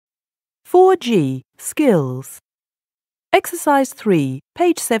4G Skills. Exercise 3,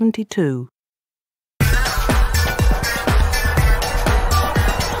 page 72.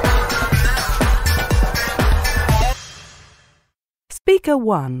 Speaker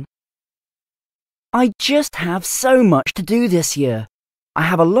 1. I just have so much to do this year. I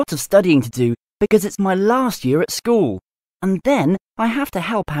have a lot of studying to do because it's my last year at school. And then I have to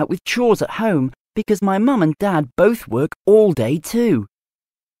help out with chores at home because my mum and dad both work all day too.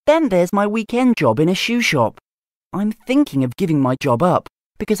 Then there's my weekend job in a shoe shop. I'm thinking of giving my job up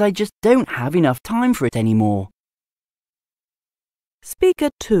because I just don't have enough time for it anymore. Speaker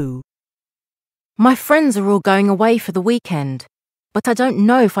 2. My friends are all going away for the weekend, but I don't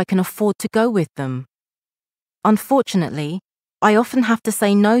know if I can afford to go with them. Unfortunately, I often have to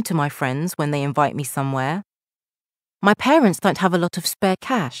say no to my friends when they invite me somewhere. My parents don't have a lot of spare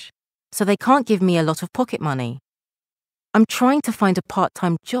cash, so they can't give me a lot of pocket money. I'm trying to find a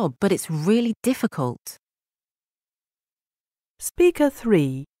part-time job, but it's really difficult. Speaker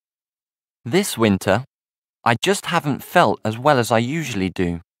 3. This winter, I just haven't felt as well as I usually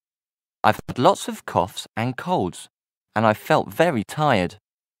do. I've had lots of coughs and colds, and I felt very tired.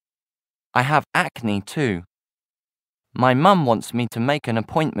 I have acne too. My mum wants me to make an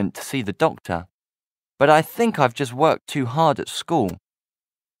appointment to see the doctor, but I think I've just worked too hard at school.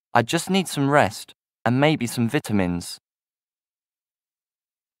 I just need some rest and maybe some vitamins.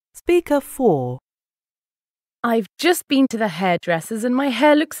 Speaker 4. I've just been to the hairdresser's and my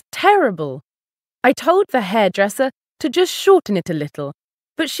hair looks terrible. I told the hairdresser to just shorten it a little,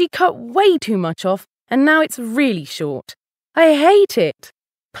 but she cut way too much off and now it's really short. I hate it.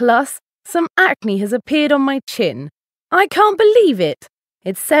 Plus, some acne has appeared on my chin. I can't believe it.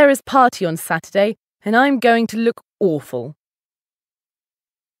 It's Sarah's party on Saturday and I'm going to look awful.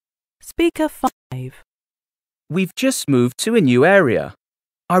 Speaker 5. We've just moved to a new area.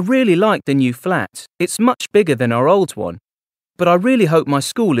 I really like the new flat. It's much bigger than our old one. But I really hope my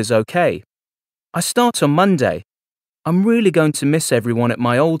school is okay. I start on Monday. I'm really going to miss everyone at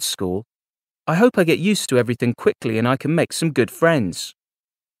my old school. I hope I get used to everything quickly and I can make some good friends.